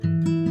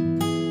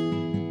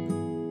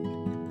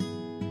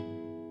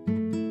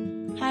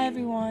Hi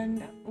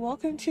everyone,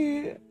 welcome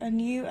to a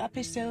new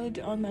episode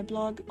on my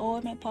blog or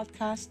my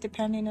podcast,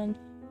 depending on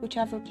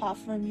whichever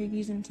platform you're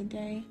using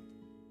today.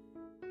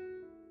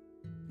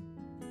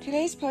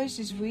 Today's post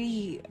is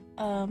really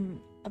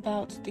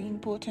about the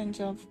importance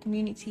of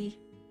community.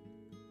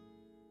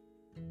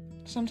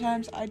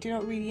 Sometimes I do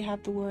not really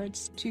have the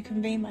words to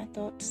convey my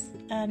thoughts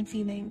and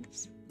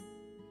feelings,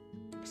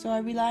 so I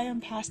rely on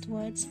past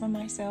words from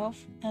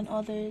myself and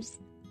others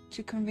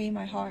to convey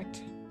my heart.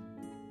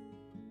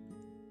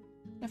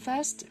 The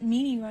first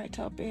mini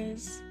write-up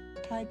is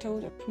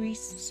titled A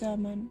Priest's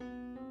Sermon,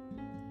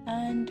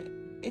 and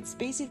it's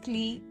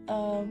basically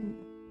the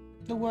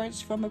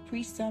words from a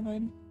priest's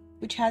sermon,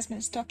 which has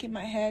been stuck in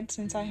my head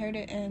since I heard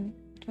it in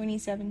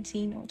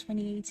 2017 or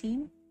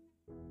 2018.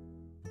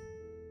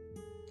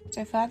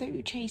 So Father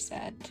Uche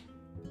said,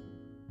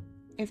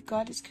 "If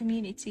God is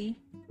community,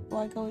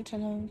 why go it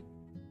alone?"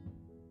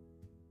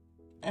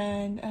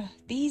 And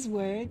these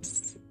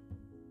words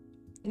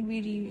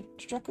really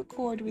struck a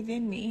chord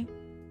within me.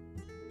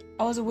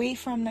 I was away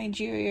from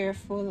Nigeria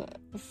for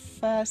the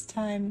first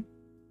time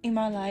in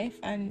my life,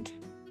 and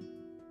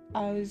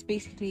I was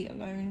basically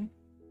alone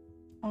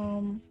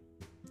in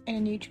a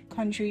new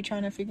country,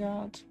 trying to figure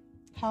out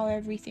how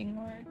everything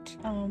worked,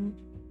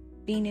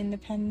 being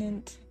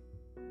independent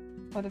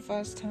for the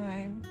first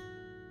time.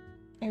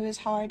 It was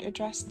hard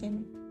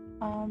adjusting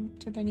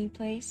to the new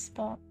place,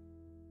 but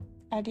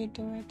I did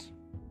do it.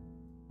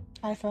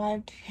 I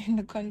thrived in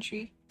the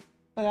country,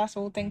 but that's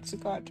all thanks to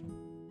God.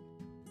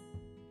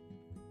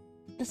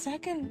 The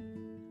second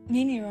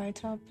mini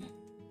write-up,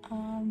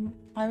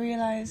 I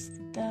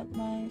realized that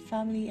my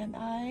family and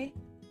I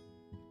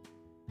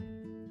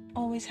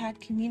always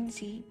had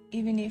community,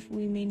 even if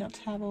we may not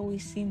have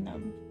always seen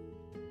them.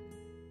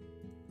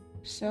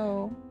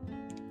 So,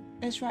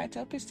 this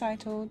write-up is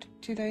titled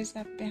To Those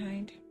Left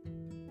Behind.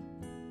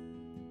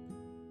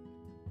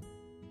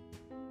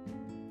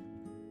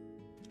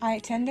 I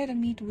attended a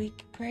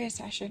midweek prayer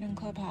session in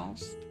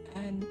Clubhouse,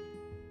 and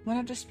one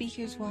of the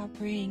speakers while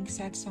praying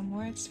said some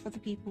words for the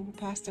people who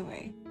passed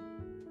away.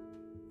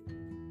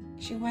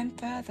 She went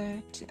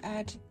further to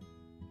add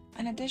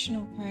an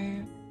additional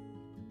prayer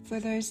for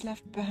those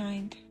left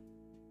behind.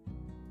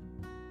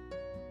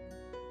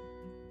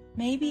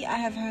 Maybe I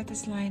have heard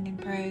this line in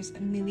prayers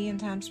a million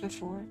times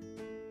before.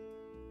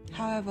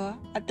 However,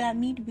 at that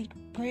midweek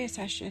prayer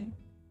session,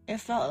 it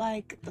felt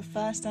like the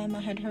first time I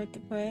had heard the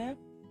prayer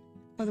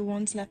for the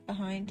ones left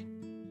behind.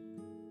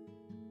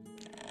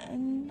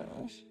 And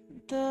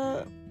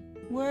the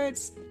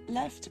words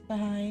left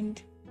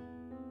behind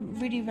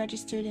really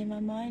registered in my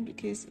mind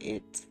because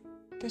it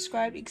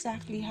described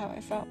exactly how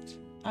I felt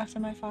after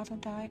my father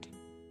died.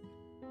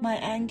 My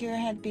anger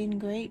had been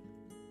great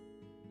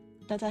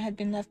that I had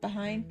been left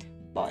behind,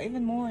 but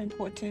even more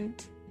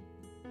important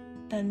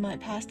than my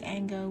past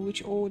anger,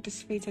 which all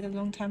dissipated a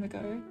long time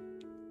ago,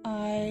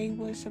 I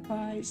was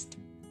surprised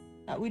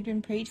that we'd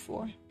been prayed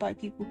for by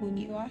people who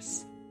knew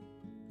us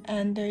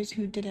and those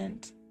who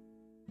didn't,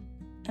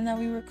 and that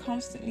we were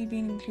constantly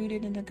being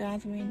included in the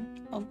gathering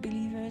of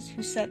believers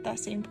who said that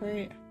same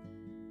prayer.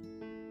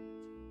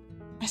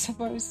 I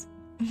suppose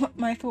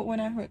my thought when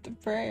I heard the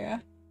prayer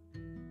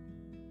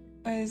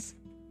was,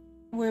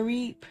 were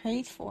we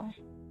prayed for?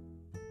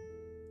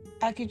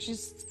 I could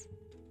just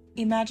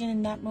imagine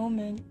in that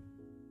moment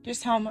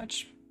just how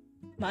much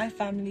my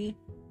family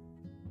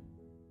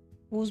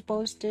was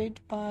boasted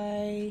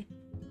by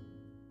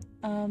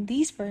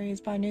these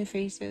prayers, by No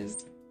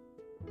Faces,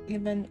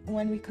 even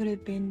when we could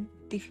have been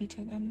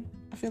defeated. And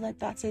I feel like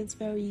it's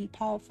very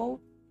powerful.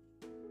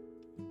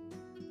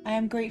 I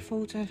am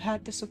grateful to have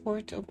had the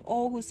support of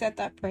all who said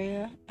that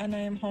prayer, and I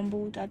am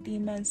humbled at the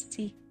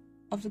immensity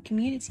of the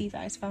community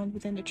that is found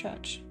within the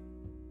church.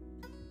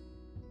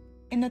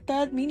 In the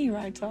third mini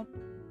write-up,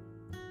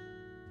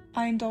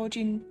 I indulge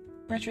in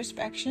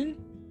retrospection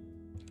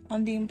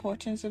on the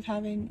importance of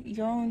having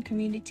your own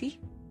community,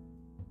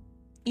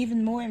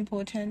 even more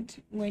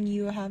important when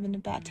you are having a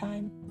bad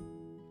time.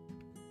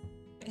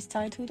 It's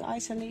titled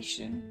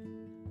Isolation.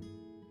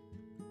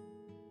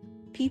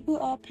 People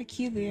are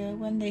peculiar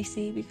when they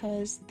say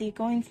because they're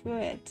going through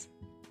it,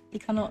 they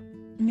cannot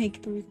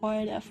make the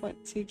required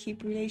effort to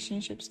keep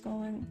relationships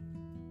going.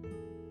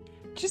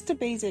 Just a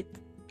basic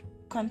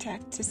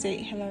contact to say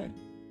hello.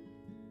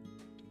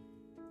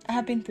 I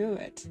have been through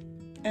it,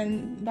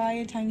 and by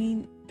it I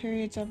mean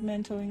periods of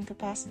mental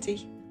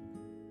incapacity.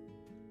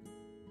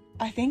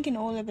 I think in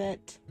all of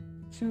it,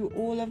 through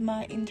all of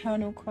my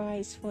internal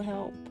cries for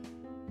help,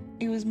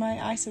 it was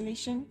my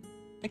isolation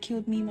that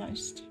killed me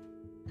most.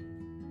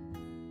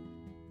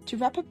 To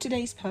wrap up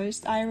today's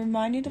post, I am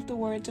reminded of the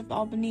words of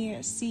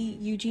Albania C.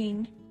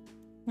 Eugene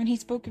when he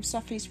spoke of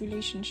Sophie's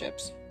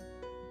relationships.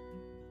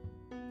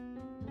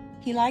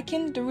 He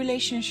likened the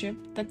relationship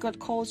that God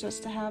calls us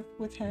to have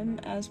with Him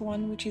as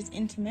one which is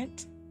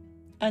intimate,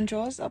 and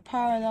draws a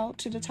parallel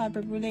to the type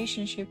of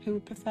relationship He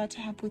would prefer to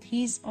have with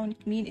His own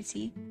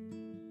community.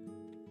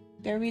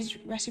 There is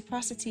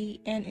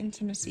reciprocity and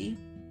intimacy,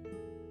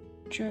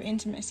 true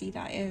intimacy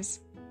that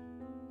is,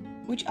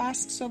 which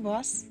asks of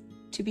us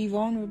to be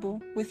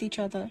vulnerable with each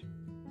other.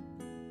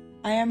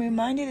 I am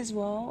reminded as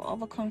well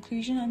of a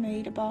conclusion I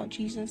made about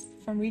Jesus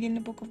from reading the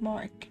book of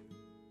Mark.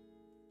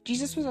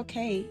 Jesus was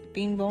okay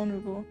being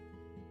vulnerable,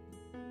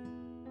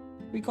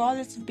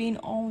 regardless of being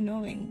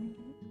all-knowing.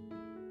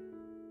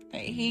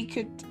 He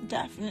could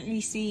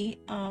definitely see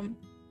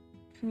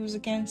who was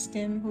against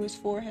him, who was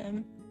for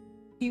him.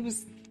 He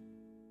was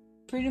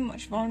pretty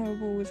much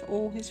vulnerable with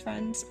all his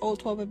friends, all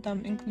 12 of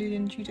them,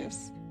 including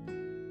Judas.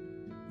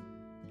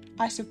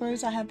 I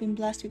suppose I have been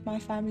blessed with my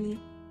family,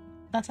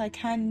 that I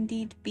can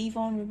indeed be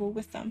vulnerable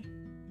with them.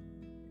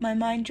 My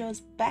mind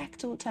draws back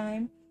to a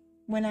time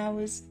when I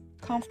was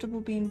comfortable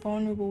being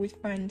vulnerable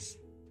with friends,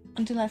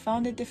 until I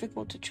found it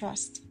difficult to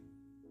trust.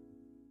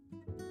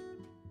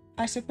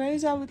 I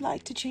suppose I would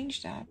like to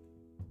change that.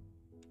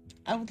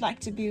 I would like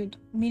to build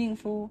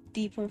meaningful,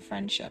 deeper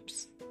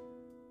friendships.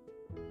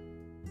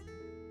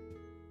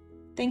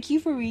 Thank you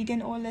for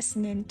reading or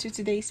listening to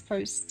today's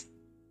post.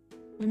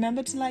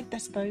 Remember to like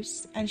this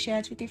post and share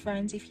it with your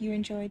friends if you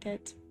enjoyed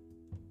it.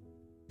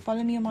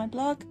 Follow me on my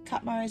blog,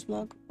 Kat Mara's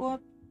blog, or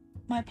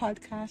my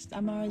podcast,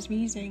 Amara's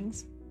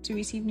Musings, to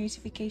receive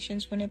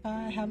notifications whenever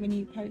I have a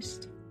new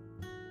post.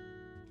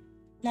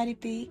 Let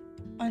it be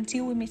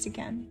until we meet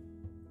again,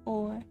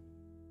 or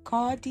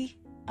Kadi,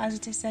 as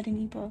it is said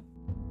in Igbo.